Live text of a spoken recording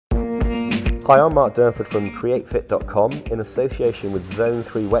Hi, I'm Mark Durnford from createfit.com in association with Zone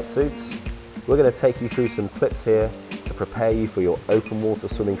 3 Wetsuits. We're going to take you through some clips here to prepare you for your open water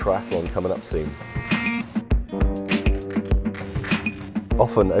swimming triathlon coming up soon.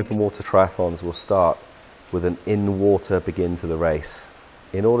 Often open water triathlons will start with an in-water begin to the race.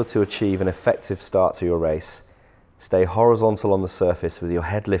 In order to achieve an effective start to your race, stay horizontal on the surface with your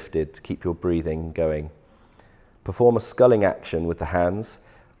head lifted to keep your breathing going. Perform a sculling action with the hands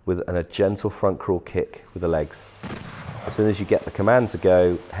and a gentle front crawl kick with the legs. As soon as you get the command to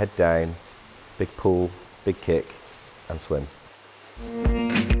go, head down, big pull, big kick, and swim.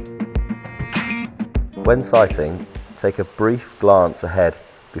 When sighting, take a brief glance ahead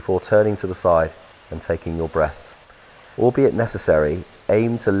before turning to the side and taking your breath. Albeit necessary,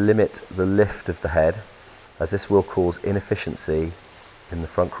 aim to limit the lift of the head, as this will cause inefficiency in the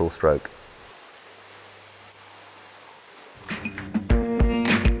front crawl stroke.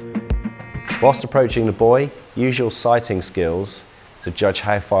 Whilst approaching the buoy, use your sighting skills to judge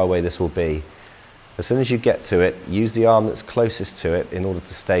how far away this will be. As soon as you get to it, use the arm that's closest to it in order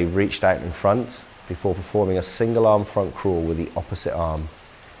to stay reached out in front before performing a single arm front crawl with the opposite arm.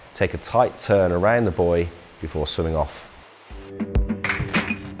 Take a tight turn around the buoy before swimming off.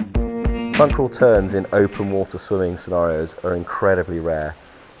 Front crawl turns in open water swimming scenarios are incredibly rare.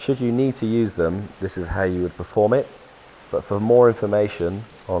 Should you need to use them, this is how you would perform it. But for more information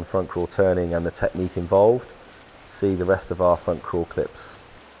on front crawl turning and the technique involved, see the rest of our front crawl clips.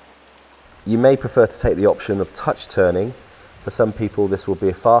 You may prefer to take the option of touch turning. For some people, this will be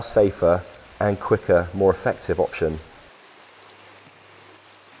a far safer and quicker, more effective option.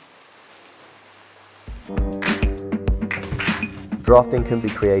 Drafting can be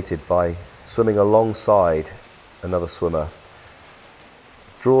created by swimming alongside another swimmer.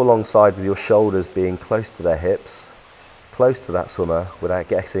 Draw alongside with your shoulders being close to their hips, close to that swimmer without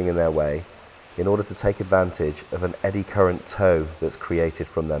getting in their way, in order to take advantage of an eddy current tow that's created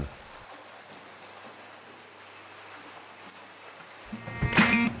from them.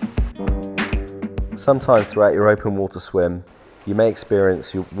 Sometimes throughout your open water swim, you may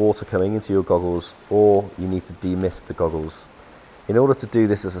experience your water coming into your goggles, or you need to demist the goggles. In order to do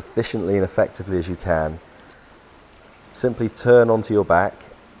this as efficiently and effectively as you can, simply turn onto your back,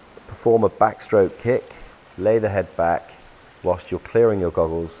 perform a backstroke kick, lay the head back whilst you're clearing your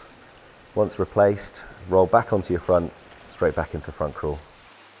goggles. Once replaced, roll back onto your front, straight back into front crawl.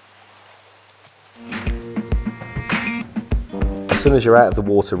 As soon as you're out of the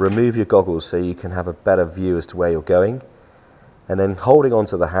water, remove your goggles so you can have a better view as to where you're going. And then holding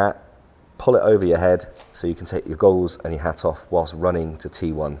onto the hat, pull it over your head so you can take your goggles and your hat off whilst running to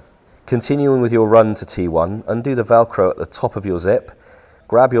T1. Continuing with your run to T1, undo the Velcro at the top of your zip,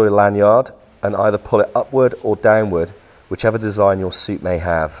 grab your lanyard and either pull it upward or downward, whichever design your suit may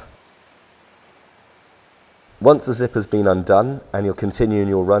have. Once the zip has been undone and you're continuing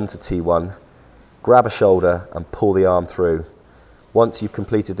your run to T1, grab a shoulder and pull the arm through. Once you've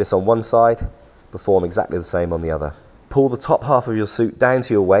completed this on one side, perform exactly the same on the other. Pull the top half of your suit down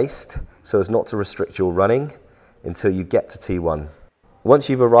to your waist so as not to restrict your running until you get to T1. Once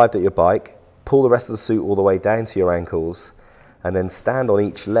you've arrived at your bike, pull the rest of the suit all the way down to your ankles and then stand on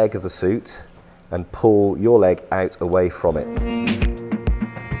each leg of the suit and pull your leg out away from it.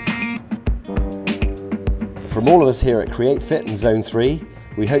 From all of us here at Create Fit and Zone 3,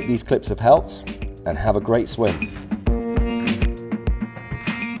 we hope these clips have helped, and have a great swim.